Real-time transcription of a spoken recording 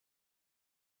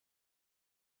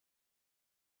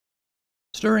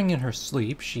Stirring in her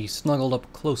sleep, she snuggled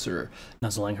up closer,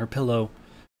 nuzzling her pillow.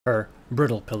 Her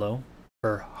brittle pillow.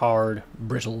 Her hard,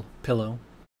 brittle pillow.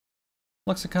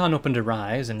 Lexicon opened her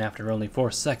eyes, and after only 4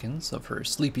 seconds of her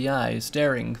sleepy eyes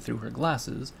staring through her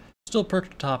glasses, still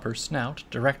perched atop her snout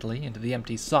directly into the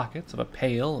empty sockets of a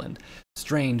pale and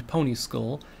strained pony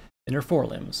skull in her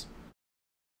forelimbs.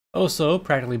 Oso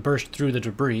practically burst through the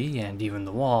debris and even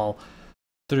the wall,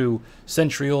 through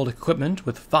century-old equipment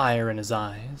with fire in his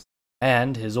eyes,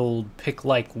 and his old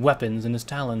pick-like weapons in his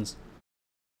talons.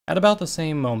 At about the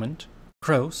same moment,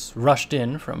 Kroos rushed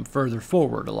in from further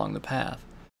forward along the path,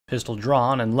 pistol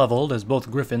drawn and leveled as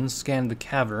both griffins scanned the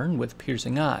cavern with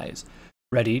piercing eyes,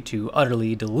 ready to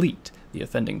utterly delete the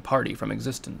offending party from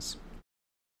existence.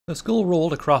 The skull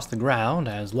rolled across the ground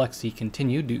as Lexi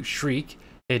continued to shriek,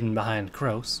 hidden behind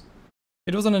Kroos.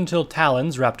 It wasn't until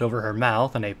talons wrapped over her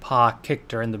mouth and a paw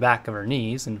kicked her in the back of her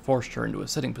knees and forced her into a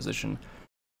sitting position.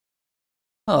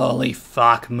 Holy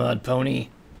fuck, Mud Pony.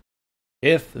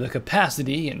 If the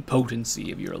capacity and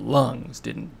potency of your lungs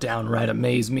didn't downright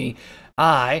amaze me,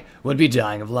 I would be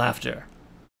dying of laughter.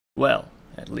 Well,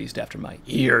 at least after my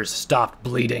ears stopped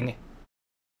bleeding.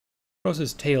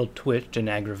 Kroos' tail twitched in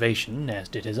aggravation, as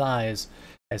did his eyes,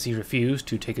 as he refused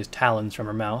to take his talons from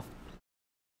her mouth.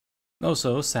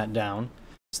 Oso sat down,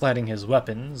 sliding his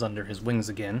weapons under his wings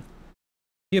again.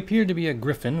 He appeared to be a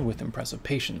griffin with impressive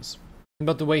patience,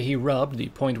 but the way he rubbed the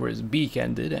point where his beak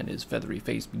ended and his feathery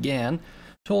face began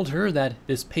told her that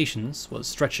this patience was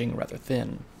stretching rather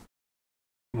thin.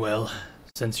 Well,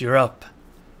 since you're up,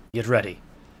 get ready,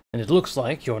 and it looks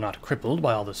like you're not crippled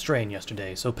by all the strain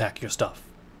yesterday, so pack your stuff.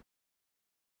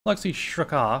 Lexi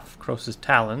shook off Kroos'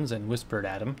 talons and whispered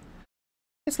at him,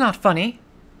 "It's not funny."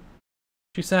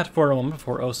 She sat for a moment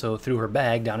before Oso threw her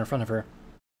bag down in front of her.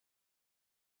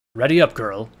 "Ready up,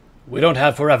 girl. We don't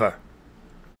have forever."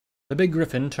 The big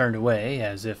griffin turned away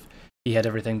as if he had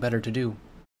everything better to do.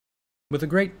 With a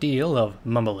great deal of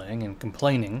mumbling and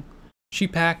complaining, she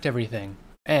packed everything,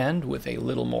 and with a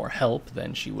little more help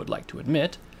than she would like to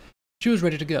admit, she was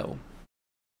ready to go.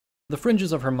 The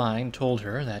fringes of her mind told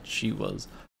her that she was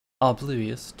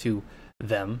oblivious to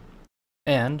them,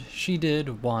 and she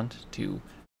did want to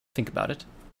think about it.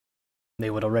 They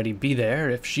would already be there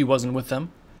if she wasn't with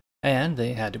them, and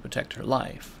they had to protect her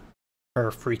life. Her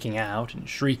freaking out and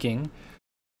shrieking,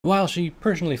 while she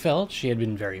personally felt she had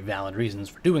been very valid reasons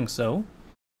for doing so,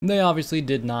 they obviously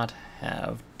did not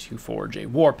have to forge a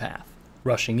warpath,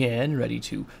 rushing in, ready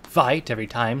to fight every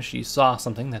time she saw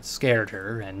something that scared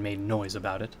her and made noise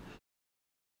about it.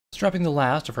 Strapping the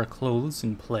last of her clothes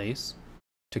in place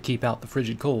to keep out the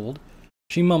frigid cold,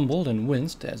 she mumbled and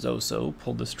winced as Oso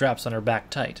pulled the straps on her back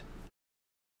tight.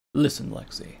 "Listen,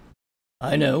 Lexi.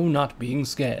 I know not being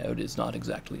scared is not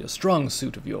exactly a strong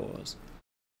suit of yours,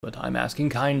 but I'm asking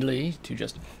kindly to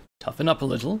just toughen up a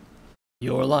little.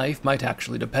 Your life might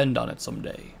actually depend on it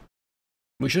someday.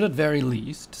 We should at very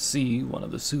least see one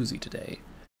of the Suzy today.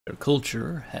 Their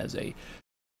culture has a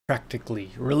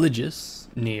practically religious,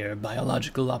 near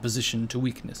biological opposition to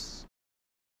weakness."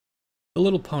 The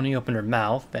little pony opened her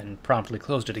mouth and promptly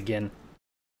closed it again.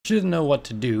 She didn't know what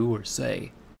to do or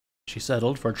say. She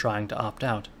settled for trying to opt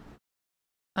out.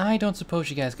 "I don't suppose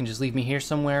you guys can just leave me here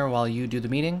somewhere while you do the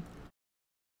meeting?"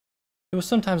 It was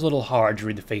sometimes a little hard to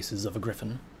read the faces of a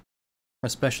griffin,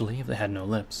 especially if they had no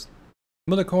lips,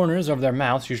 but the corners of their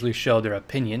mouths usually showed their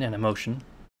opinion and emotion.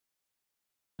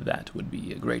 "That would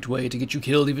be a great way to get you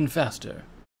killed even faster.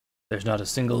 There's not a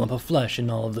single lump of flesh in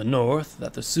all of the North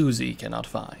that the Suzy cannot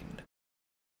find."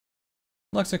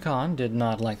 Lexicon did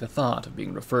not like the thought of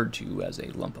being referred to as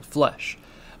a lump of flesh,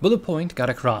 but the point got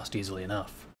across easily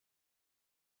enough.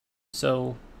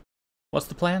 "So, what's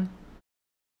the plan?"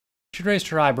 She raised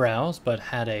her eyebrows,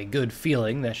 but had a good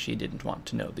feeling that she didn't want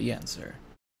to know the answer.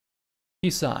 He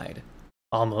sighed,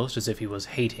 almost as if he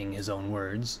was hating his own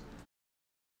words.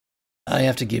 "I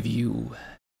have to give you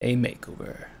a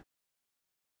makeover."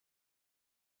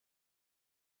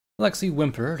 Lexi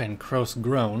whimpered and Kroos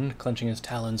groaned, clenching his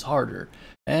talons harder,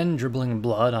 and dribbling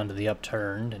blood onto the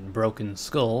upturned and broken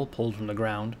skull pulled from the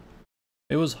ground.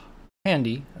 It was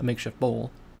handy, a makeshift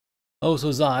bowl.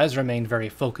 Oso's eyes remained very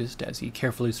focused as he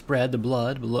carefully spread the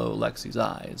blood below Lexi's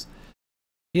eyes.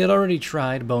 He had already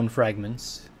tried bone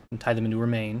fragments and tied them into her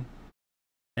mane,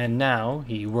 and now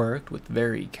he worked with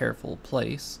very careful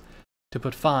place to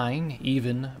put fine,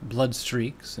 even blood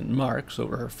streaks and marks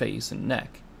over her face and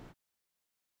neck.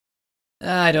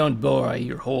 "I don't bore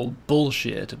your whole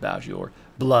bullshit about your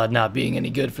blood not being any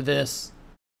good for this."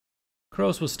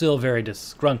 Kroos was still very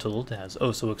disgruntled as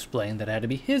Oso explained that it had to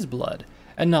be his blood,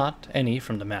 and not any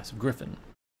from the massive griffin.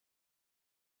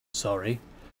 "Sorry,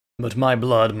 but my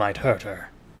blood might hurt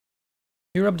her.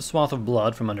 He rubbed a swath of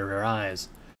blood from under her eyes,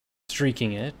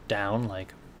 streaking it down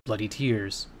like bloody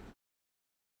tears.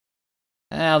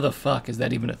 How the fuck is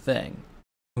that even a thing?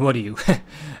 What do you,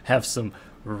 have some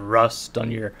rust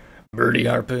on your birdie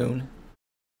harpoon?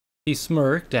 He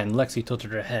smirked, and Lexi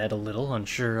tilted her head a little,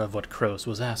 unsure of what Kroos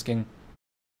was asking.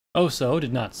 Oso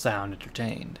did not sound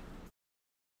entertained.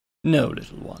 No,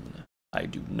 little one, I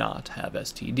do not have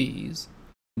STDs,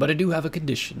 but I do have a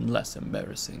condition less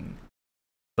embarrassing,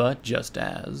 but just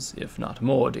as, if not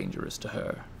more dangerous to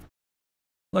her.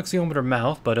 Lexi opened her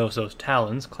mouth, but Oso's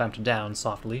talons clamped down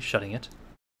softly, shutting it.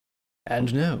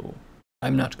 And no,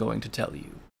 I'm not going to tell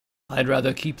you. I'd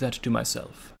rather keep that to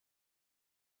myself.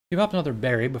 He popped another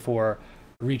berry before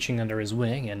reaching under his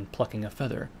wing and plucking a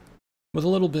feather. With a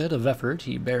little bit of effort,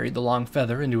 he buried the long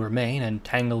feather into her mane and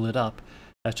tangled it up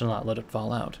as to not let it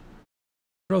fall out.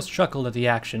 Rose chuckled at the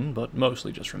action, but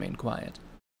mostly just remained quiet.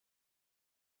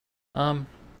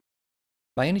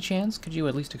 By any chance, could you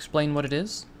at least explain what it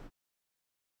is?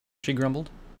 She grumbled,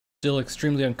 still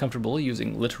extremely uncomfortable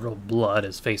using literal blood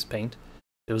as face paint.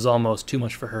 It was almost too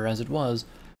much for her as it was,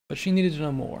 but she needed to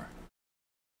know more.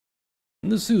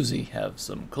 The Suzy have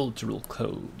some cultural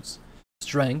codes.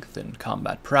 Strength and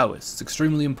combat prowess is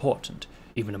extremely important,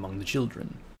 even among the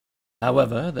children.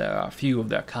 However, there are few of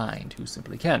their kind who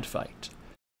simply can't fight.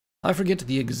 I forget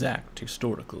the exact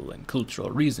historical and cultural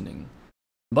reasoning,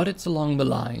 but it's along the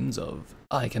lines of,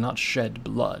 I cannot shed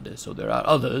blood, so there are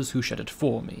others who shed it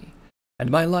for me,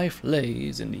 and my life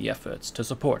lays in the efforts to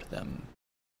support them.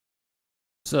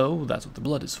 So that's what the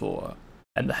blood is for,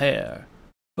 and the hair.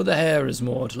 But the hair is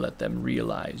more to let them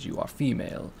realize you are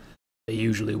female. They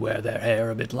usually wear their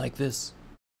hair a bit like this,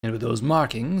 and with those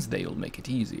markings, they'll make it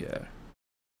easier.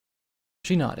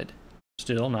 She nodded,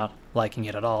 still not liking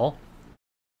it at all,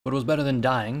 but it was better than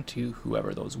dying to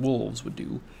whoever those wolves would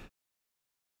do.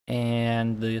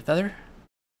 And the feather?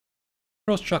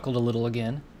 Rose chuckled a little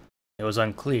again. It was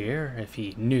unclear if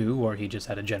he knew or he just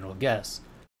had a general guess.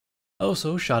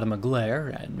 Oso shot him a glare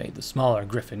and made the smaller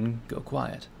griffin go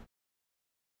quiet.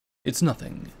 It's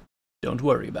nothing. Don't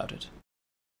worry about it.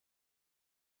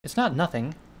 It's not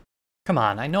nothing. Come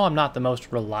on, I know I'm not the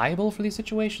most reliable for these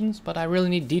situations, but I really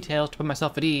need details to put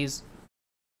myself at ease.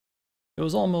 It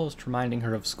was almost reminding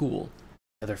her of school.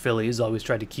 The other fillies always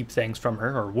tried to keep things from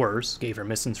her, or worse, gave her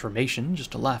misinformation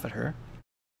just to laugh at her.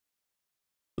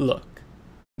 Look,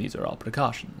 these are all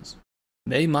precautions.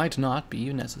 They might not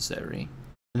be necessary.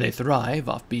 They thrive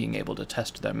off being able to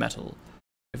test their mettle.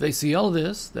 If they see all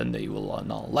this, then they will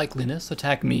in all likeliness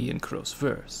attack me and Kroos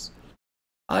first.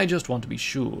 I just want to be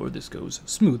sure this goes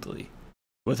smoothly,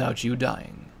 without you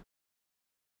dying.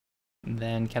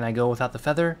 Then can I go without the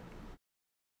feather?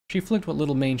 She flicked what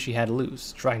little mane she had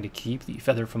loose, trying to keep the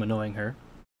feather from annoying her.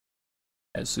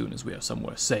 As soon as we are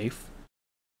somewhere safe.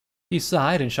 He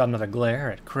sighed and shot another glare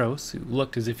at Kroos, who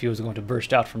looked as if he was going to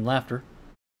burst out from laughter.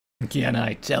 Can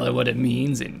I tell her what it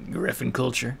means in griffin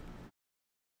culture?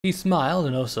 He smiled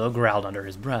and Oso growled under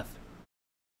his breath.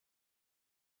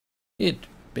 It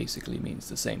basically means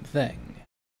the same thing,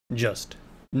 just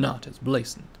not as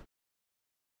blatant.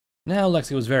 Now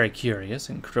Lexi was very curious,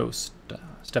 and Kroos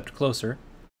stepped closer,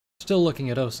 still looking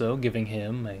at Oso, giving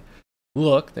him a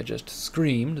look that just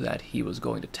screamed that he was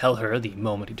going to tell her the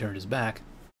moment he turned his back.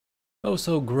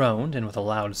 Oso groaned, and with a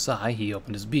loud sigh he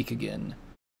opened his beak again.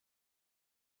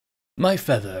 My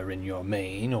feather in your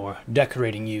mane, or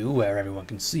decorating you where everyone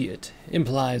can see it,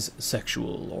 implies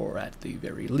sexual, or at the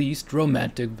very least,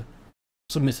 romantic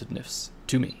submissiveness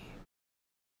to me.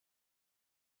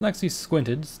 Lexi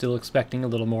squinted, still expecting a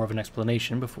little more of an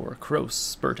explanation before Kroos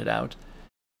spurted out.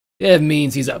 It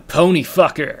means he's a pony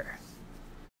fucker!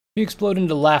 He exploded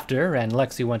into laughter, and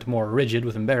Lexi went more rigid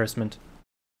with embarrassment.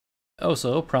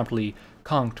 Oso promptly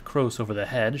conked Kroos over the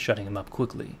head, shutting him up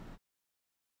quickly.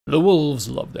 The wolves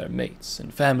love their mates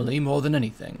and family more than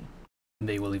anything.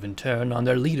 They will even turn on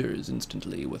their leaders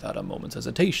instantly without a moment's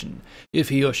hesitation if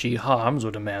he or she harms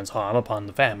or demands harm upon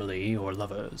the family or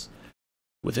lovers.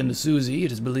 Within the Suzy,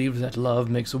 it is believed that love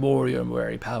makes a warrior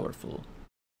very powerful.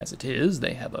 As it is,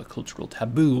 they have a cultural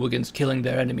taboo against killing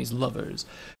their enemy's lovers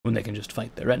when they can just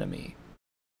fight their enemy.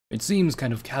 It seems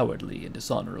kind of cowardly and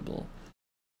dishonorable.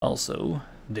 Also,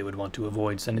 they would want to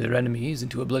avoid sending their enemies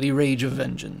into a bloody rage of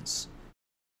vengeance.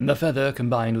 The feather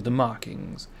combined with the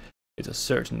markings is a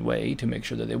certain way to make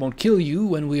sure that they won't kill you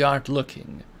when we aren't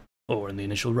looking, or in the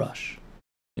initial rush.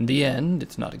 In the end,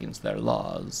 it's not against their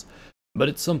laws, but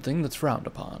it's something that's frowned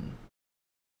upon.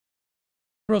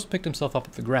 Rose picked himself up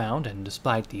off the ground, and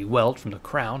despite the welt from the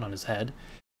crown on his head,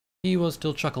 he was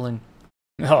still chuckling.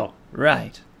 Oh,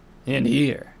 right. In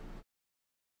here.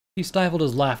 He He stifled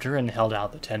his laughter and held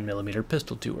out the 10mm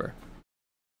pistol to her.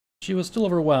 She was still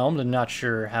overwhelmed and not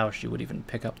sure how she would even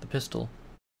pick up the pistol.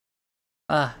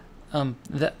 What?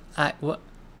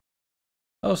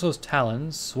 Oso's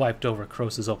talons swiped over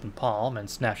Krosa's open palm and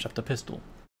snatched up the pistol.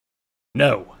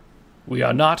 No, we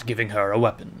are not giving her a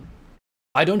weapon.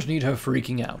 I don't need her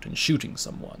freaking out and shooting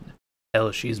someone.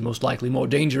 Hell, she's most likely more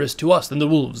dangerous to us than the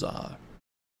wolves are.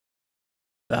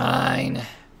 Fine,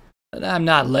 but I'm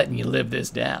not letting you live this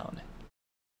down.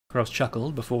 Krosa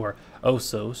chuckled before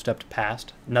Oso stepped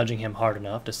past, nudging him hard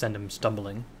enough to send him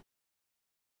stumbling.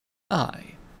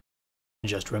 Aye.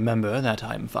 Just remember that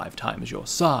I'm 5 times your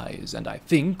size, and I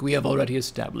think we have already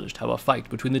established how a fight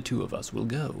between the two of us will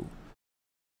go.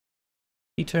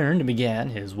 He turned and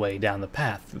began his way down the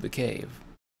path through the cave.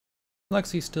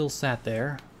 Lexi still sat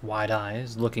there, wide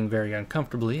eyes, looking very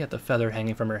uncomfortably at the feather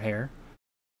hanging from her hair.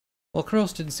 While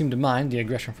Krosa didn't seem to mind the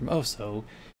aggression from Oso,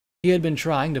 he had been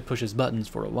trying to push his buttons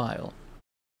for a while.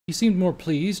 He seemed more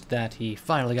pleased that he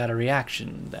finally got a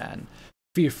reaction than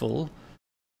fearful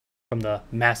from the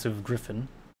massive griffin.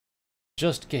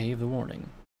 Just gave the warning.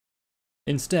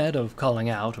 Instead of calling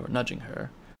out or nudging her,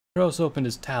 Krosa opened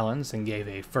his talons and gave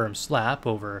a firm slap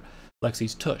over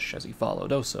Lexi's tush as he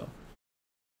followed Oso.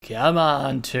 Come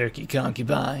on, turkey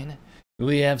concubine.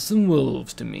 We have some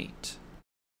wolves to meet.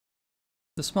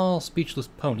 The small, speechless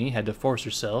pony had to force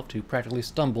herself to practically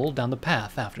stumble down the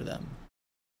path after them.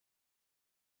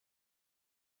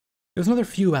 It was another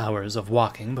few hours of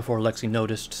walking before Lexi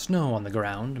noticed snow on the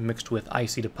ground mixed with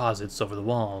icy deposits over the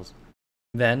walls.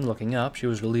 Then, looking up, she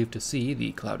was relieved to see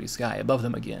the cloudy sky above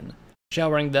them again,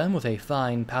 showering them with a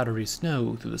fine, powdery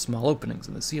snow through the small openings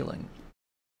in the ceiling.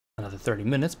 Another 30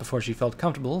 minutes before she felt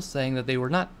comfortable saying that they were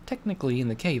not technically in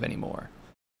the cave anymore.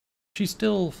 She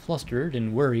still flustered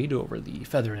and worried over the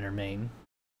feather in her mane.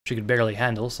 She could barely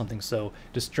handle something so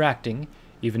distracting,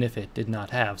 even if it did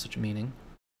not have such a meaning.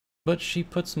 But she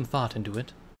put some thought into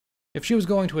it. If she was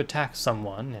going to attack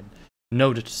someone and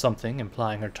noted something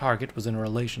implying her target was in a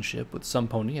relationship with some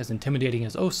pony as intimidating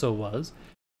as Oso was,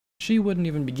 she wouldn't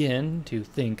even begin to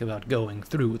think about going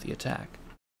through with the attack.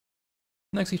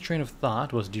 Lexi's train of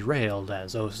thought was derailed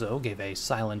as Oso gave a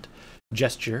silent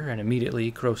gesture and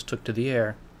immediately Krosa took to the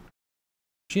air.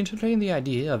 She entertained the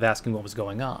idea of asking what was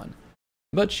going on,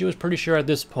 but she was pretty sure at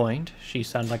this point she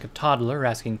sounded like a toddler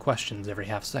asking questions every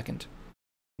half second.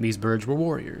 These birds were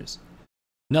warriors.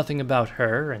 Nothing about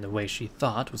her and the way she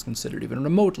thought was considered even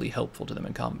remotely helpful to them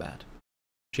in combat.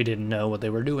 She didn't know what they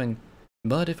were doing,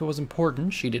 but if it was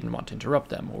important, she didn't want to interrupt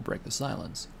them or break the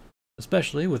silence,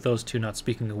 especially with those two not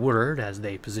speaking a word as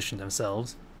they positioned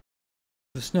themselves.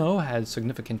 The snow had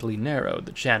significantly narrowed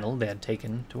the channel they had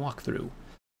taken to walk through.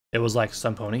 It was like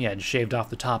some pony had shaved off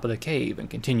the top of the cave and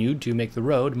continued to make the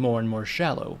road more and more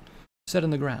shallow, set in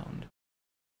the ground.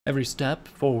 Every step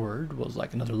forward was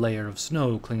like another layer of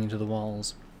snow clinging to the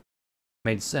walls. It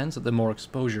made sense that the more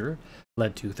exposure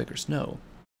led to thicker snow,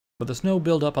 but the snow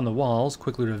buildup on the walls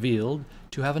quickly revealed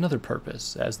to have another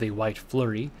purpose as the white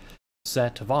flurry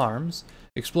set of arms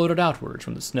exploded outwards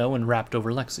from the snow and wrapped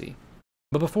over Lexi.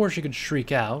 But before she could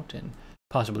shriek out and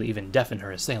possibly even deafen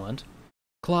her assailant,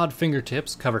 clawed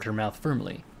fingertips covered her mouth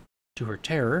firmly. To her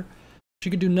terror,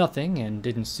 she could do nothing and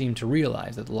didn't seem to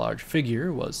realize that the large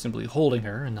figure was simply holding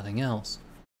her and nothing else.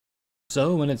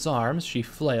 So, in its arms, she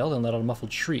flailed and let out a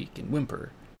muffled shriek and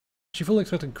whimper. She fully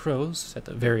expected Krosa, at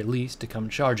the very least, to come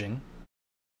charging.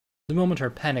 The moment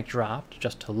her panic dropped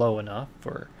just to low enough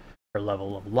for her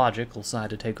level of logical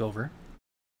side to take over,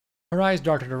 her eyes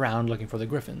darted around looking for the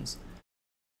griffins.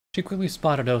 She quickly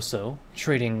spotted Oso,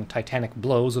 trading titanic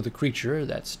blows with a creature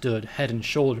that stood head and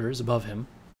shoulders above him,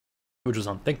 which was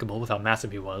unthinkable with how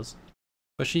massive he was,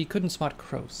 but she couldn't spot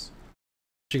Krosa.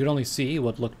 She could only see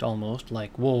what looked almost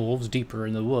like wolves deeper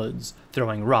in the woods,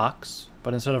 throwing rocks,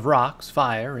 but instead of rocks,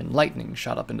 fire and lightning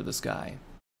shot up into the sky.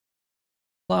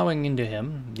 Plowing into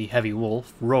him, the heavy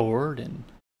wolf roared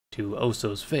into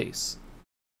Oso's face,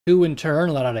 who in turn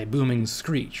let out a booming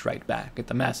screech right back at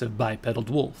the massive bipedal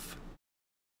wolf.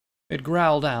 It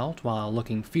growled out while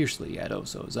looking fiercely at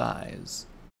Oso's eyes.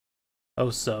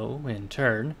 Oso, in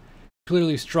turn,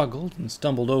 clearly struggled and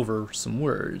stumbled over some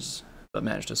words, but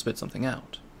managed to spit something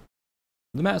out.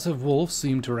 The massive wolf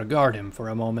seemed to regard him for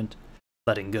a moment,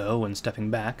 letting go and stepping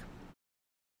back.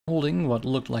 Holding what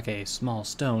looked like a small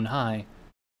stone high,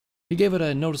 he gave it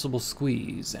a noticeable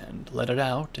squeeze and let it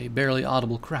out a barely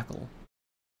audible crackle.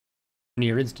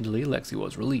 Near instantly, Lexi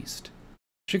was released.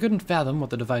 She couldn't fathom what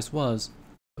the device was,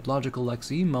 but logical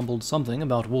Lexi mumbled something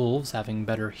about wolves having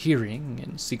better hearing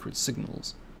and secret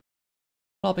signals.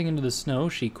 Flopping into the snow,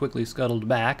 she quickly scuttled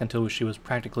back until she was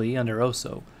practically under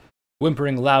Oso,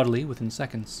 whimpering loudly within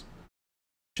seconds.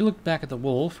 She looked back at the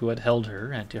wolf who had held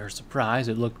her, and to her surprise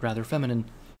it looked rather feminine.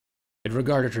 It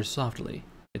regarded her softly.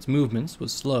 Its movements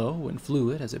was slow and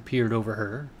fluid as it peered over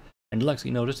her, and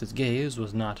Lexi noticed its gaze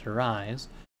was not her eyes,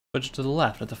 but to the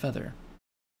left at the feather.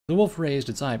 The wolf raised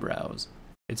its eyebrows,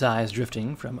 its eyes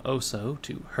drifting from Oso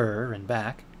to her and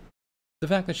back. The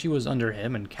fact that she was under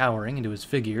him and cowering into his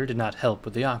figure did not help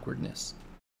with the awkwardness.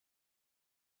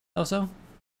 "Oso,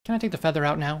 can I take the feather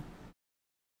out now?"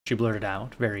 She blurted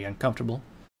out, very uncomfortable,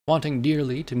 wanting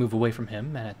dearly to move away from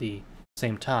him, and at the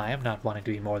same time not wanting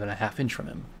to be more than a half-inch from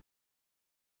him.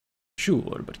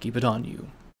 "Sure, but keep it on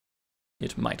you.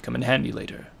 It might come in handy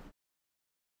later."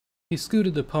 He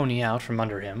scooted the pony out from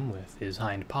under him with his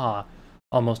hind paw,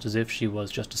 almost as if she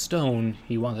was just a stone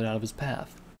he wanted out of his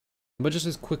path. But just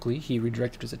as quickly he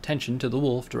redirected his attention to the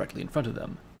wolf directly in front of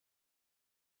them.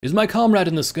 "Is my comrade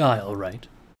in the sky all right?"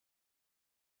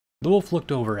 The wolf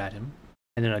looked over at him,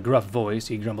 and in a gruff voice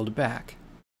he grumbled back.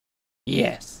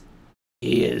 "Yes,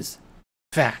 he is.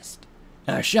 Fast.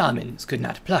 Our shamans could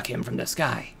not pluck him from the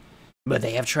sky, but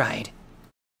they have tried."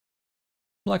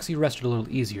 Lexi rested a little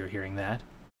easier hearing that.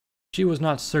 She was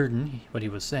not certain what he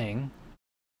was saying,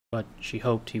 but she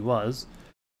hoped he was.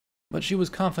 But she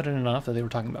was confident enough that they were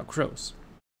talking about crows.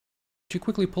 She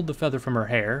quickly pulled the feather from her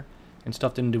hair and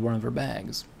stuffed it into one of her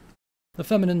bags. The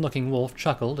feminine-looking wolf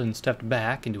chuckled and stepped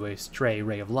back into a stray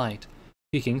ray of light,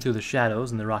 peeking through the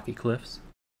shadows in the rocky cliffs.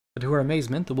 But to her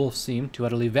amazement, the wolf seemed to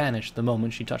utterly vanish the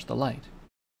moment she touched the light.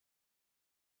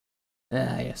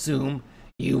 "I assume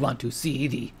you want to see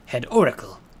the head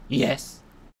oracle, yes?"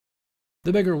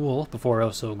 The bigger wolf before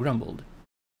Oso grumbled.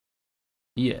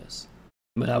 "Yes,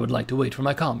 but I would like to wait for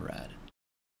my comrade."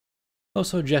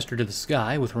 Oso gestured to the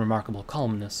sky with remarkable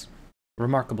calmness.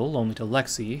 Remarkable only to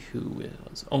Lexi, who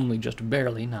was only just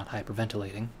barely not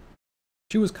hyperventilating.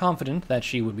 She was confident that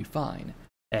she would be fine,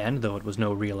 and though it was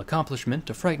no real accomplishment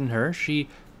to frighten her, she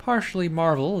partially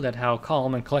marveled at how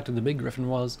calm and collected the big griffin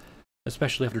was,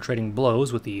 especially after trading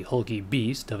blows with the hulky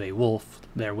beast of a wolf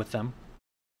there with them.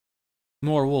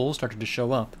 More wolves started to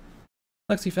show up.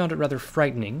 Lexi found it rather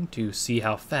frightening to see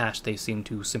how fast they seemed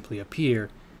to simply appear,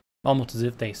 almost as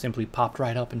if they simply popped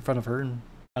right up in front of her and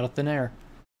out of thin air.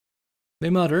 They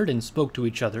muttered and spoke to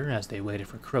each other as they waited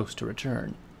for Kroos to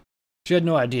return. She had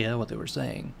no idea what they were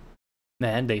saying,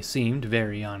 and they seemed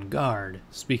very on guard,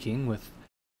 speaking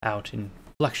without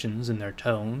inflections in their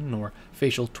tone, or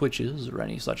facial twitches, or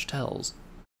any such tells.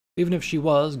 Even if she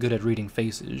was good at reading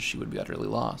faces, she would be utterly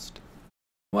lost.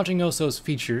 Watching Oso's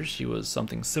features, she was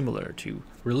something similar to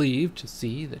relieved to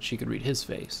see that she could read his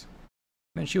face.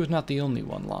 And she was not the only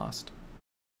one lost.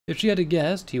 If she had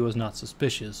guessed, he was not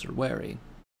suspicious or wary,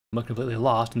 but completely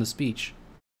lost in the speech.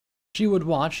 She would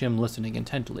watch him listening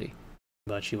intently,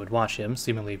 but she would watch him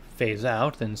seemingly phase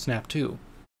out, then snap to.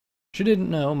 She didn't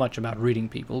know much about reading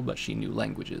people, but she knew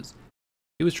languages.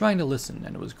 He was trying to listen,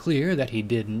 and it was clear that he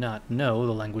did not know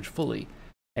the language fully,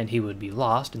 and he would be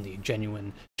lost in the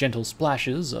genuine, gentle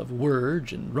splashes of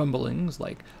words and rumblings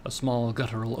like a small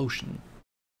guttural ocean.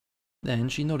 Then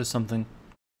she noticed something.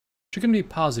 She couldn't be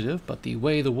positive, but the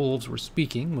way the wolves were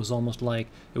speaking was almost like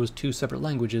it was two separate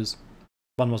languages.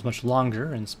 One was much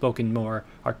longer and spoken more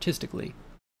artistically.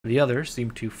 The other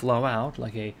seemed to flow out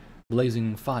like a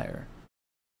blazing fire.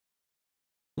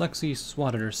 Lexi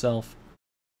swatted herself.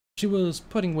 She was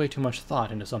putting way too much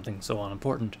thought into something so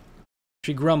unimportant.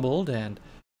 She grumbled and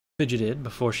fidgeted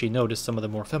before she noticed some of the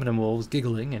more feminine wolves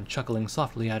giggling and chuckling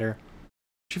softly at her.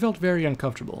 She felt very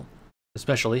uncomfortable,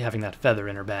 especially having that feather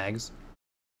in her bags.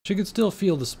 She could still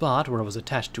feel the spot where it was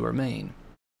attached to her mane.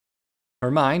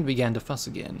 Her mind began to fuss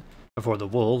again, before the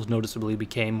wolves noticeably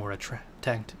became more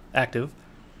active,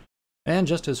 and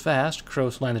just as fast,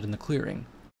 Kroos landed in the clearing,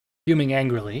 fuming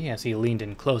angrily as he leaned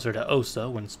in closer to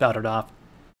Oso and spouted off,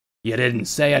 "You didn't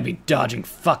say I'd be dodging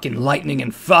fucking lightning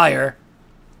and fire!"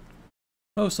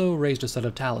 Oso raised a set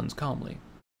of talons calmly.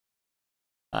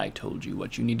 "I told you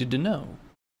what you needed to know."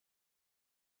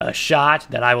 "A shot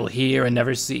that I will hear and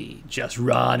never see. Just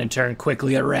run and turn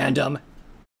quickly at random."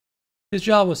 His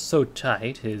jaw was so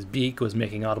tight, his beak was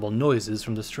making audible noises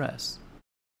from the stress.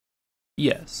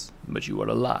 "Yes, but you are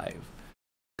alive.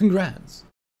 Congrats.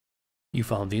 You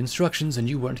followed the instructions and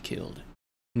you weren't killed.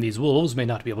 These wolves may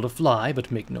not be able to fly,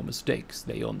 but make no mistakes,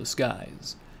 they own the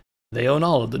skies. They own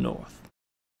all of the north."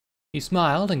 He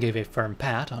smiled and gave a firm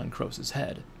pat on Kroos'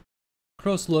 head.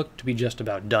 Kroos looked to be just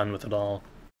about done with it all.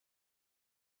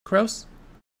 "Kroos?"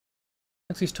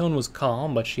 Lexi's tone was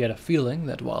calm, but she had a feeling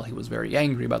that while he was very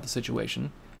angry about the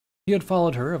situation, he had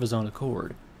followed her of his own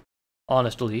accord.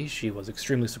 Honestly, she was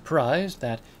extremely surprised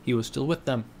that he was still with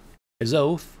them. His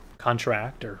oath,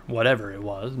 contract, or whatever it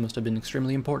was, must have been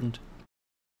extremely important.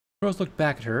 Rose looked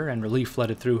back at her, and relief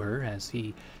flooded through her as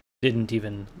he didn't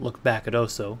even look back at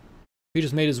Oso. He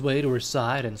just made his way to her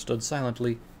side and stood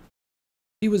silently.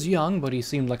 He was young, but he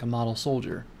seemed like a model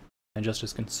soldier, and just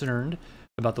as concerned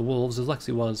about the wolves as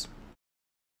Lexi was.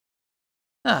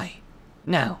 Aye.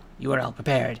 Now, you are all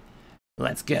prepared.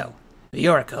 Let's go. The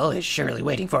Oracle is surely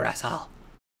waiting for us all.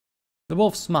 The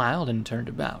wolf smiled and turned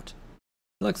about.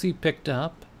 Lexi picked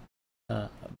up a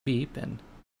beep and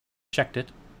checked it.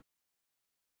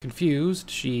 Confused,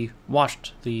 she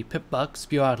watched the pip-buck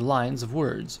spew out lines of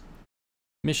words.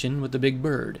 Mission with the big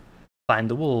bird. Find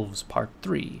the wolves, part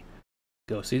 3.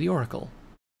 Go see the Oracle.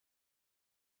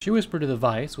 She whispered to the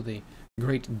Vice with a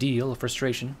great deal of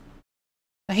frustration.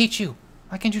 I hate you.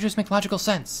 Why can't you just make logical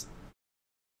sense?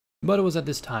 But it was at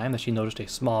this time that she noticed a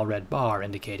small red bar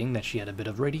indicating that she had a bit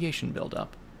of radiation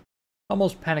buildup.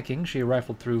 Almost panicking, she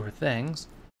rifled through her things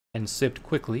and sipped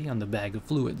quickly on the bag of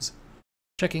fluids,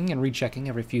 checking and rechecking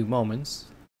every few moments,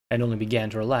 and only began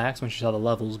to relax when she saw the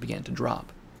levels began to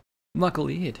drop.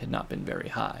 Luckily, it had not been very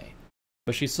high,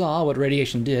 but she saw what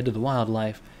radiation did to the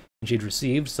wildlife, and she'd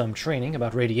received some training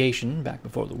about radiation back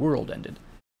before the world ended.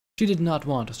 She did not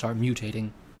want to start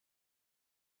mutating.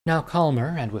 Now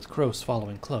calmer, and with Kroos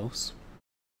following close,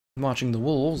 watching the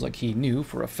wolves like he knew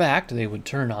for a fact they would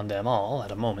turn on them all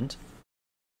at a moment,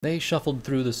 they shuffled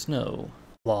through the snow,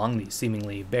 along the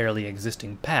seemingly barely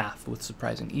existing path with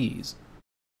surprising ease.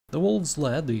 The wolves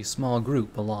led the small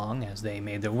group along as they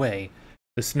made their way.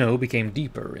 The snow became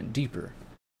deeper and deeper,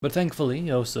 but thankfully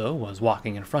Oso was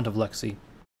walking in front of Lexi.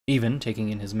 Even taking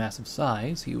in his massive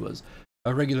size, he was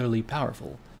irregularly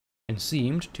powerful, and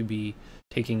seemed to be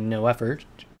taking no effort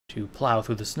to plow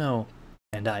through the snow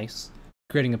and ice,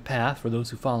 creating a path for those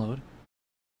who followed.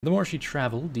 The more she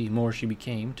traveled, the more she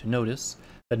became to notice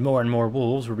that more and more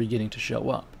wolves were beginning to show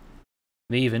up.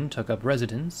 They even took up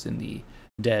residence in the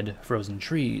dead, frozen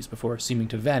trees before seeming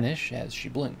to vanish as she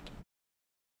blinked.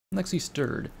 Lexi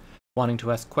stirred, wanting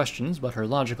to ask questions, but her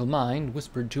logical mind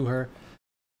whispered to her.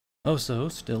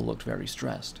 Oso still looked very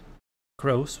stressed.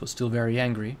 Kroos was still very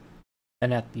angry,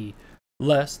 and at the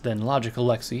less than logical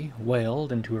Lexi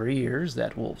wailed into her ears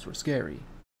that wolves were scary.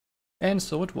 And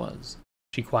so it was.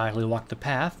 She quietly walked the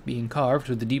path, being carved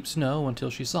through the deep snow until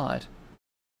she saw it.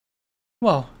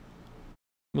 Whoa,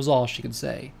 was all she could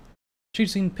say. She'd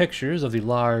seen pictures of the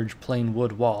large, plain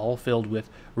wood wall filled with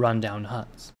run-down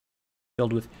huts,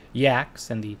 filled with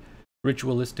yaks and the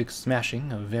ritualistic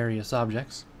smashing of various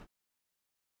objects.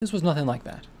 This was nothing like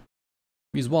that.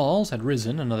 These walls had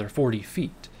risen another 40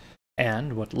 feet,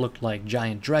 and what looked like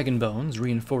giant dragon bones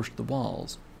reinforced the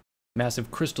walls.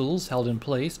 Massive crystals held in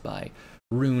place by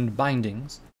runed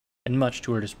bindings, and much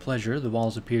to her displeasure, the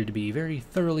walls appeared to be very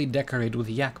thoroughly decorated with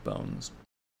yak bones.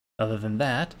 Other than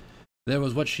that, there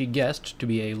was what she guessed to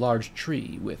be a large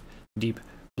tree with deep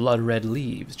blood-red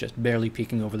leaves just barely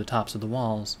peeking over the tops of the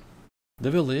walls.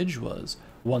 The village was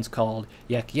once called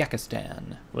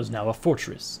Equestria, was now a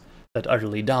fortress that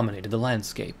utterly dominated the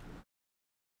landscape.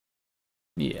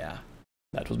 Yeah,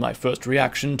 that was my first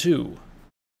reaction too.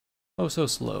 Oso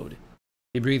slowed.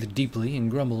 He breathed deeply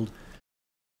and grumbled.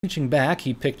 Reaching back,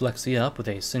 he picked Lexi up with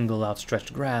a single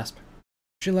outstretched grasp.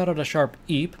 She let out a sharp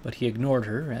eep, but he ignored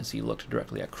her as he looked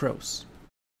directly at Kroos.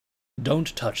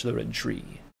 Don't touch the red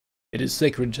tree. It is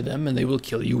sacred to them, and they will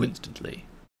kill you instantly.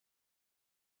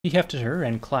 He hefted her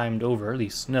and climbed over the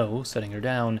snow, setting her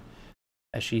down.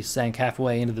 As she sank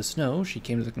halfway into the snow, she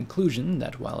came to the conclusion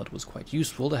that while it was quite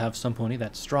useful to have somebody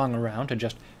that strong around to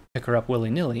just pick her up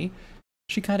willy-nilly,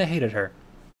 she kinda hated her.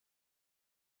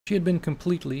 She had been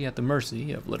completely at the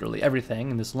mercy of literally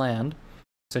everything in this land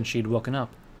since she'd woken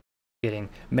up. Getting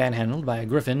manhandled by a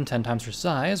griffin 10 times her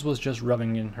size was just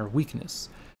rubbing in her weakness,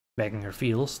 making her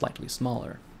feel slightly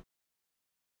smaller.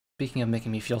 Speaking of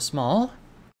making me feel small,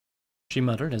 she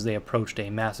muttered as they approached a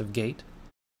massive gate.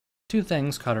 2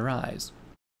 things caught her eyes.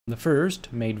 The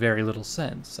first made very little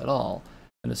sense at all,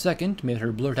 and the second made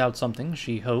her blurt out something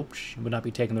she hoped she would not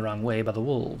be taken the wrong way by the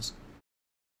wolves.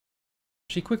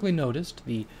 She quickly noticed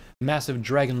the massive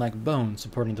dragon-like bones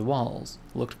supporting the walls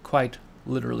looked quite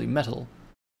literally metal.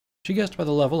 She guessed by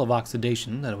the level of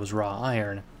oxidation that it was raw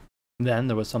iron. Then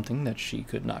there was something that she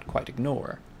could not quite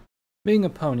ignore. Being a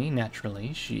pony,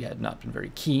 naturally, she had not been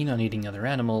very keen on eating other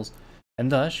animals,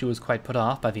 and thus she was quite put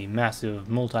off by the massive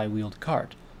multi-wheeled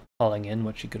cart, hauling in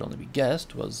what she could only be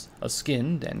guessed was a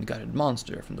skinned and gutted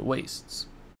monster from the wastes.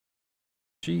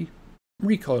 She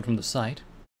recoiled from the sight,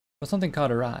 but something caught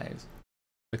her eyes.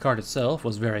 The cart itself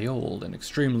was very old and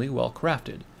extremely well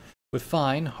crafted, with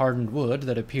fine, hardened wood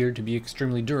that appeared to be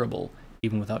extremely durable,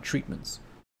 even without treatments.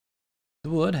 The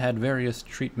wood had various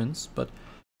treatments, but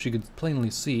She could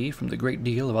plainly see, from the great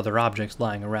deal of other objects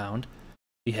lying around,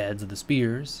 the heads of the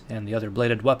spears and the other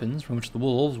bladed weapons from which the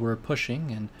wolves were pushing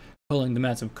and pulling the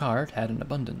massive cart had in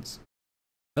abundance.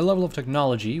 Their level of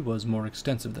technology was more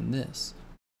extensive than this.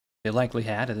 They likely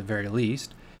had, at the very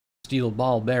least, steel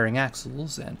ball-bearing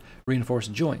axles and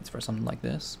reinforced joints for something like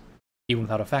this, even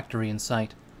without a factory in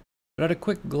sight. But at a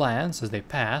quick glance as they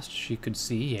passed, she could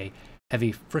see a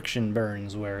heavy friction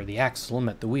burns where the axle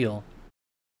met the wheel.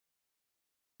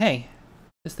 Hey,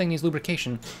 this thing needs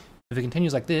lubrication. If it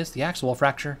continues like this, the axle will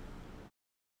fracture.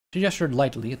 She gestured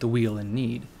lightly at the wheel in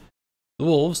need. The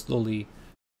wolves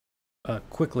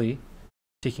quickly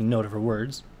taking note of her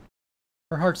words.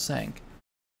 Her heart sank.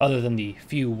 Other than the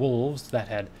few wolves that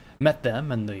had met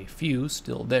them and the few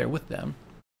still there with them,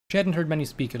 she hadn't heard many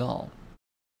speak at all.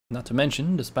 Not to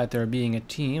mention, despite there being a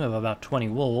team of about 20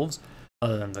 wolves,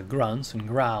 other than the grunts and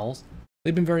growls,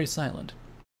 they'd been very silent.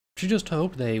 She just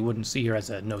hoped they wouldn't see her as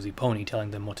a nosy pony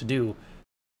telling them what to do.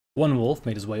 One wolf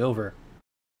made his way over.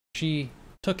 She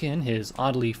took in his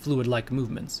oddly fluid-like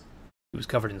movements. He was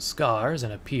covered in scars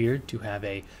and appeared to have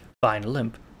a fine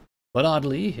limp, but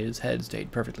oddly his head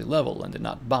stayed perfectly level and did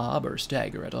not bob or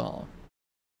stagger at all.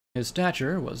 His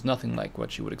stature was nothing like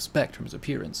what she would expect from his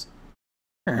appearance.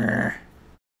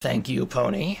 Thank you,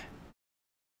 pony.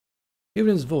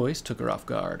 Even his voice took her off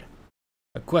guard.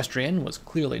 Equestrian was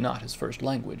clearly not his first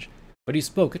language, but he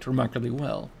spoke it remarkably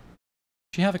well.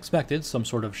 She half expected some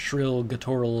sort of shrill,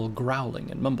 guttural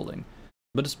growling and mumbling,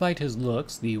 but despite his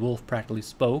looks, the wolf practically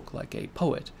spoke like a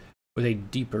poet, with a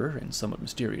deeper and somewhat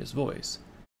mysterious voice.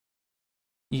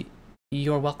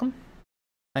 You're welcome?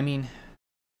 I mean,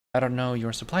 I don't know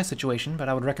your supply situation, but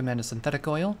I would recommend a synthetic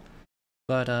oil,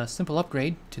 but a simple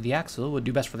upgrade to the axle would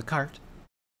do best for the cart.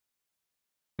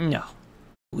 No,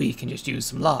 we can just use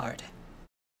some lard.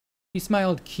 He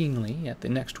smiled keenly at the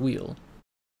next wheel.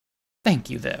 Thank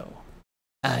you, though.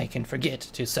 I can forget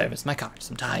to service my cart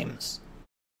sometimes.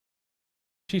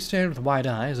 She stared with wide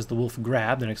eyes as the wolf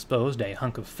grabbed and exposed a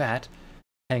hunk of fat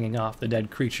hanging off the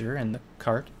dead creature and the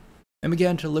cart, and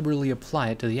began to liberally apply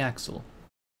it to the axle.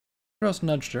 Gross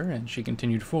nudged her, and she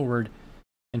continued forward,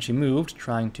 and she moved,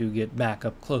 trying to get back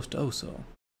up close to Oso.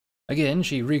 Again,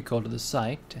 she recoiled at the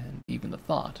sight, and even the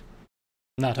thought.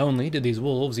 Not only did these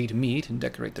wolves eat meat and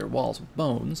decorate their walls with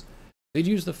bones, they'd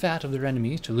use the fat of their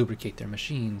enemies to lubricate their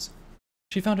machines.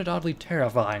 She found it oddly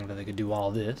terrifying that they could do all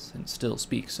this and still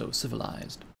speak so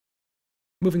civilized.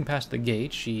 Moving past the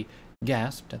gate, she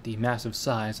gasped at the massive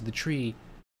size of the tree,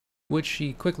 which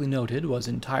she quickly noted was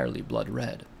entirely blood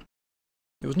red.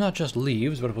 It was not just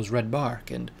leaves, but it was red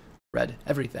bark and red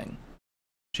everything.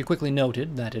 She quickly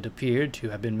noted that it appeared to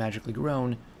have been magically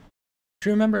grown. She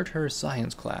remembered her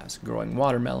science class growing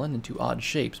watermelon into odd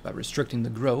shapes by restricting the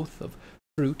growth of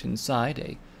fruit inside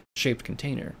a shaped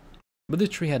container. But this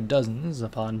tree had dozens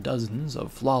upon dozens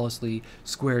of flawlessly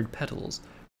squared petals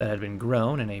that had been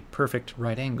grown in a perfect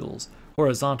right angles,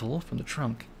 horizontal from the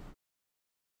trunk.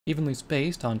 Evenly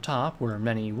spaced on top were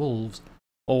many wolves,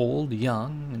 old,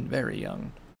 young, and very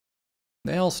young.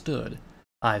 They all stood,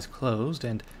 eyes closed,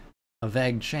 and a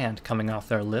vague chant coming off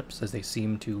their lips as they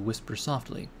seemed to whisper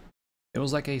softly. It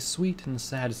was like a sweet and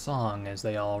sad song as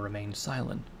they all remained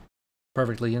silent,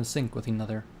 perfectly in sync with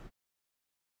another.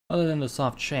 Other than the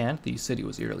soft chant, the city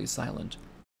was eerily silent.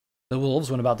 The wolves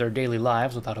went about their daily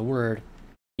lives without a word.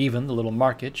 Even the little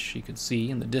market she could see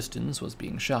in the distance was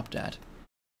being shopped at.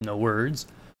 No words.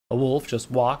 A wolf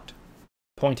just walked,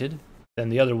 pointed, then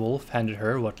the other wolf handed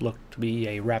her what looked to be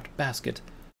a wrapped basket.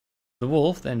 The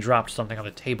wolf then dropped something on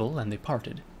the table, and they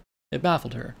parted. It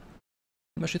baffled her,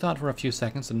 but she thought for a few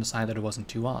seconds and decided that it wasn't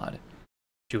too odd.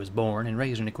 She was born and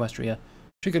raised in Equestria.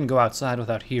 She couldn't go outside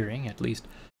without hearing at least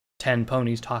 10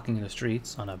 ponies talking in the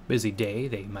streets. On a busy day,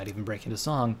 they might even break into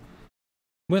song.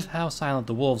 With how silent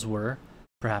the wolves were,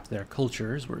 perhaps their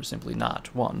cultures were simply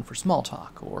not one for small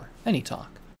talk, or any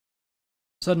talk.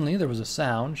 Suddenly there was a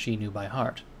sound she knew by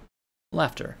heart.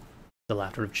 Laughter. The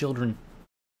laughter of children.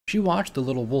 She watched the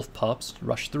little wolf pups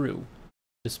rush through.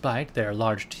 Despite their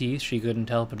large teeth, she couldn't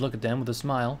help but look at them with a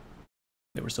smile.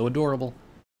 They were so adorable.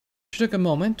 She took a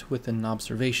moment with an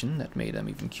observation that made them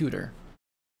even cuter.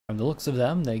 From the looks of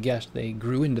them, they guessed they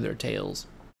grew into their tails.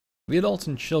 The adults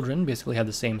and children basically had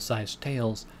the same sized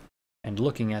tails, and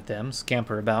looking at them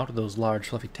scamper about those large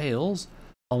fluffy tails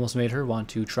almost made her want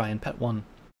to try and pet one.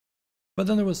 But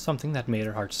then there was something that made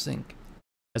her heart sink.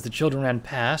 As the children ran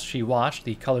past, she watched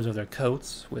the colors of their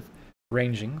coats, with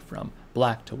ranging from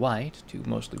black to white to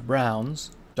mostly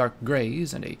browns, dark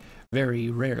grays, and a very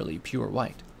rarely pure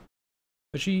white.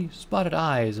 But she spotted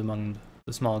eyes among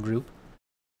the small group,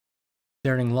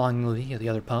 staring longingly at the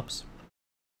other pups.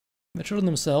 The children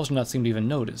themselves did not seem to even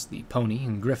notice the pony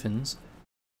and griffins,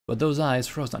 but those eyes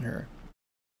froze on her.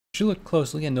 She looked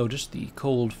closely and noticed the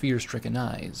cold, fear-stricken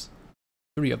eyes.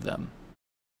 3 of them.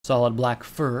 Solid black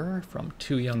fur from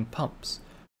 2 young pups,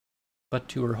 but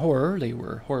to her horror they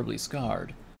were horribly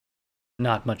scarred.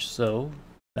 Not much so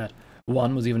that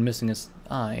one was even missing its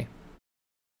eye.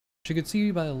 She could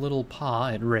see by the little paw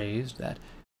it raised that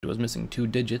it was missing 2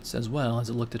 digits as well as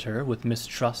it looked at her with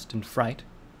mistrust and fright.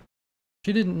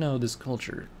 She didn't know this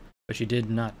culture, but she did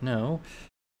not know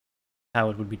how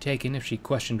it would be taken if she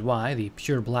questioned why the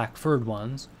pure black furred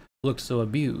ones looked so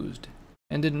abused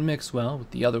and didn't mix well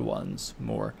with the other ones,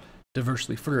 more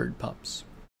diversely furred pups.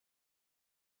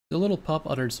 The little pup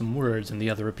uttered some words and the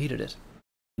other repeated it.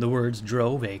 The words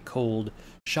drove a cold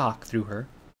shock through her,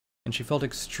 and she felt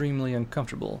extremely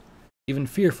uncomfortable, even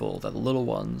fearful that the little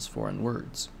one's foreign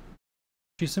words.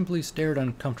 She simply stared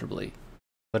uncomfortably,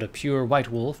 but a pure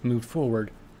white wolf moved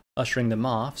forward, ushering them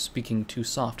off, speaking too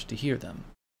soft to hear them.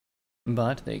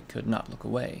 But they could not look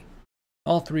away.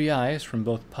 All 3 eyes from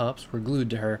both pups were glued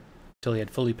to her till he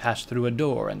had fully passed through a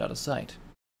door and out of sight.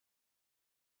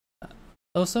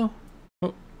 Oso?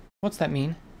 What's that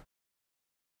mean?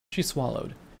 She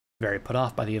swallowed, very put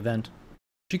off by the event.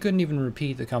 She couldn't even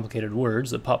repeat the complicated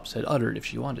words the pups had uttered if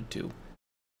she wanted to.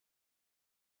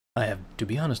 I have to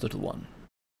be honest, little one.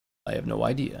 I have no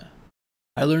idea.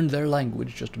 I learned their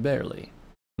language just barely,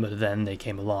 but then they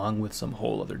came along with some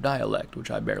whole other dialect which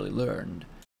I barely learned.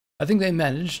 I think they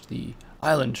managed the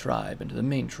island tribe into the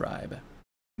main tribe.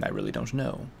 I really don't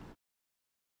know.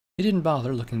 He didn't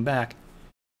bother looking back.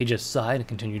 He just sighed and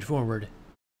continued forward.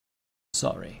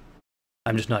 Sorry.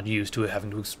 I'm just not used to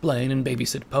having to explain and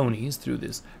babysit ponies through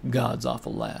this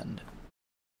god's-awful land.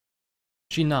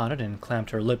 She nodded and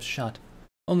clamped her lips shut,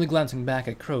 only glancing back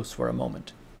at Kroos for a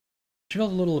moment. She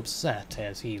felt a little upset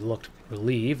as he looked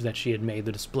relieved that she had made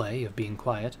the display of being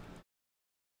quiet.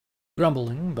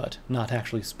 Grumbling, but not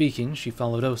actually speaking, she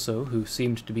followed Oso, who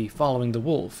seemed to be following the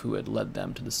wolf who had led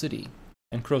them to the city,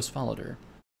 and Kroos followed her.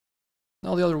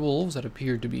 All the other wolves had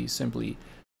appeared to be simply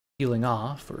peeling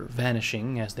off or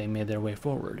vanishing as they made their way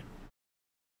forward.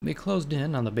 They closed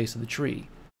in on the base of the tree,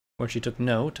 where she took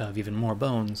note of even more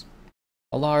bones.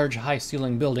 A large,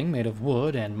 high-ceiling building made of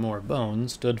wood and more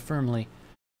bones stood firmly,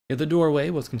 yet the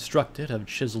doorway was constructed of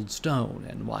chiseled stone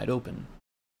and wide open,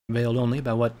 veiled only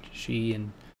by what she,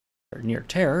 in her near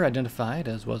terror, identified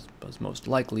as was most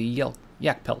likely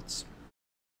yak pelts.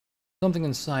 Something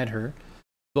inside her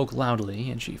spoke loudly,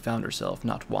 and she found herself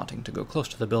not wanting to go close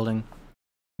to the building.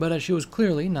 But as she was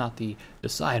clearly not the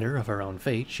decider of her own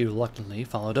fate, she reluctantly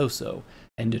followed Oso,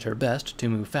 and did her best to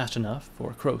move fast enough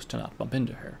for Kroos to not bump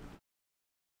into her.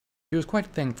 She was quite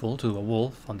thankful to a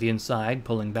wolf on the inside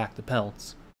pulling back the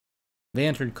pelts. They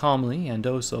entered calmly, and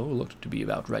Oso looked to be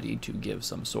about ready to give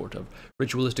some sort of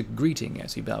ritualistic greeting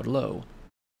as he bowed low.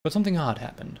 But something odd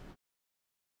happened.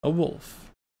 A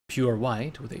wolf, pure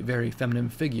white, with a very feminine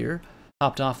figure,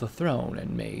 hopped off the throne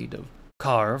and made of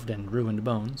carved and ruined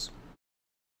bones.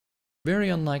 Very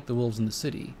unlike the wolves in the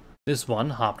city, this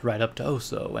one hopped right up to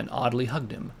Oso and oddly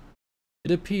hugged him. It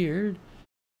appeared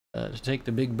to take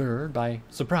the big bird by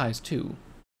surprise, too.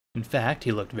 In fact,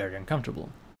 he looked very uncomfortable.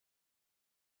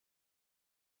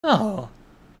 Oh,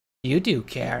 you do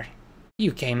care.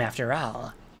 You came after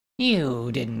all.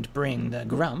 You didn't bring the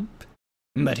grump.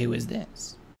 But who is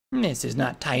this? This is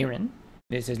not Tyron.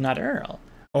 This is not Earl.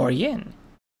 Or Yin.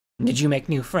 Did you make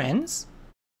new friends?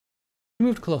 He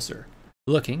moved closer,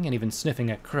 looking and even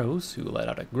sniffing at Kroos, who let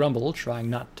out a grumble, trying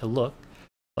not to look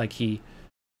like he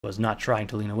was not trying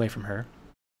to lean away from her.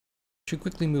 She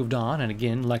quickly moved on, and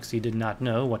again Lexi did not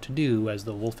know what to do as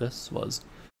the wolfess was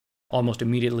almost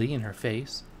immediately in her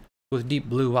face, with deep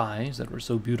blue eyes that were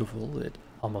so beautiful it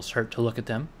almost hurt to look at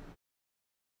them.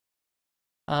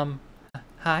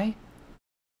 Hi?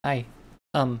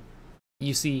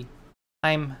 You see,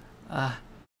 Lexi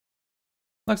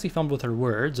fumbled with her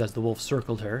words as the wolf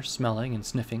circled her, smelling and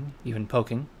sniffing, even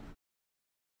poking.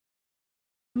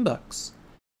 Books.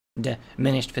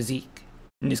 Diminished physique.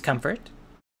 Discomfort.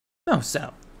 Oh,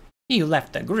 so. You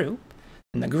left the group,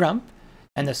 and the grump,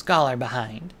 and the scholar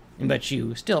behind, but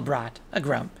you still brought a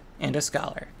grump and a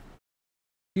scholar.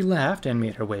 She laughed and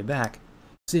made her way back,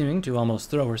 seeming to almost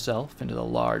throw herself into the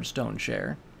large stone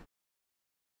chair.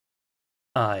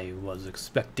 I was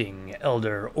expecting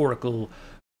Elder Oracle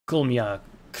Kulmia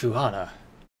Kuhana.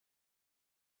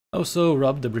 Oso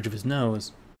rubbed the bridge of his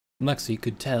nose. Lexi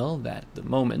could tell that at the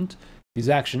moment these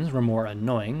actions were more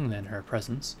annoying than her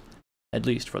presence, at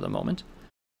least for the moment.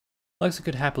 Lexi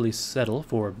could happily settle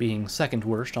for being second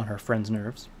worst on her friend's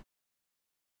nerves.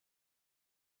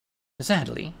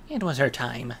 Sadly, it was her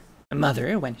time.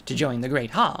 Mother went to join the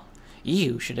Great Hall.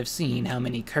 You should have seen how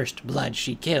many cursed blood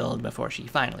she killed before she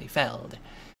finally felled.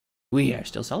 We are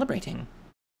still celebrating.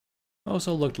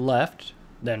 Oso looked left,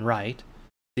 then right,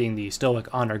 seeing the stoic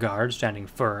honor guard standing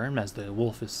firm as the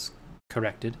wolfess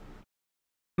corrected.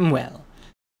 Well,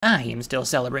 I am still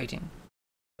celebrating.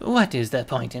 What is the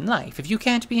point in life if you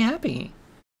can't be happy?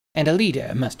 And a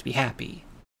leader must be happy.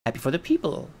 Happy for the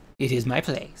people. It is my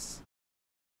place.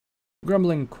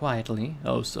 Grumbling quietly,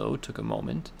 Oso took a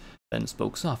moment, then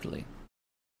spoke softly.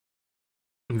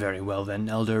 Very well then,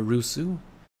 Elder Rusu.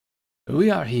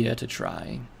 We are here to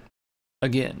try,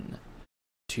 again,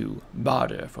 to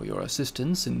barter for your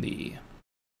assistance in the...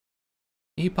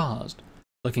 He paused,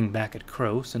 looking back at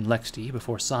Kroos and Lexti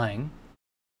before sighing.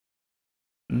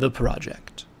 The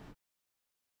project.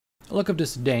 A look of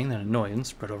disdain and annoyance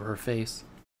spread over her face.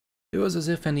 It was as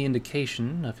if any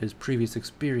indication of his previous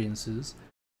experiences,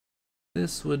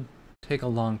 this would take a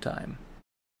long time.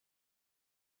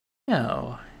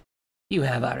 No, you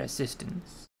have our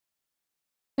assistance.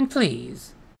 And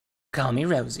please, call me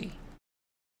Rosie.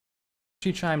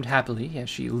 She chimed happily as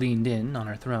she leaned in on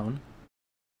her throne.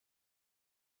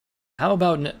 How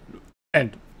about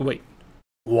and wait,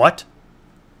 what?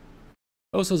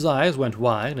 Oso's eyes went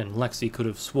wide, and Lexi could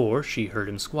have swore she heard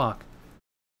him squawk.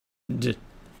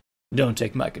 Don't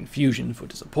take my confusion for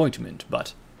disappointment,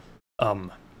 but,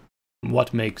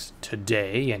 what makes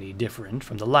today any different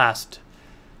from the last,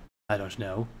 I don't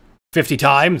know, 50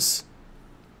 times?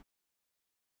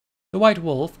 The white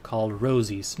wolf, called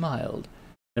Rosie, smiled,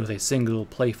 and with a single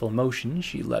playful motion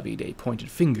she levied a pointed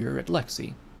finger at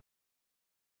Lexi.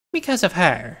 Because of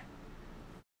her.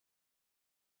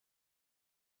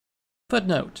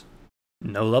 Footnote: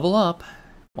 no level up.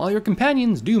 While your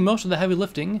companions do most of the heavy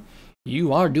lifting,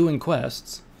 you are doing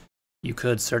quests. You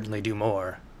could certainly do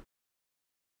more.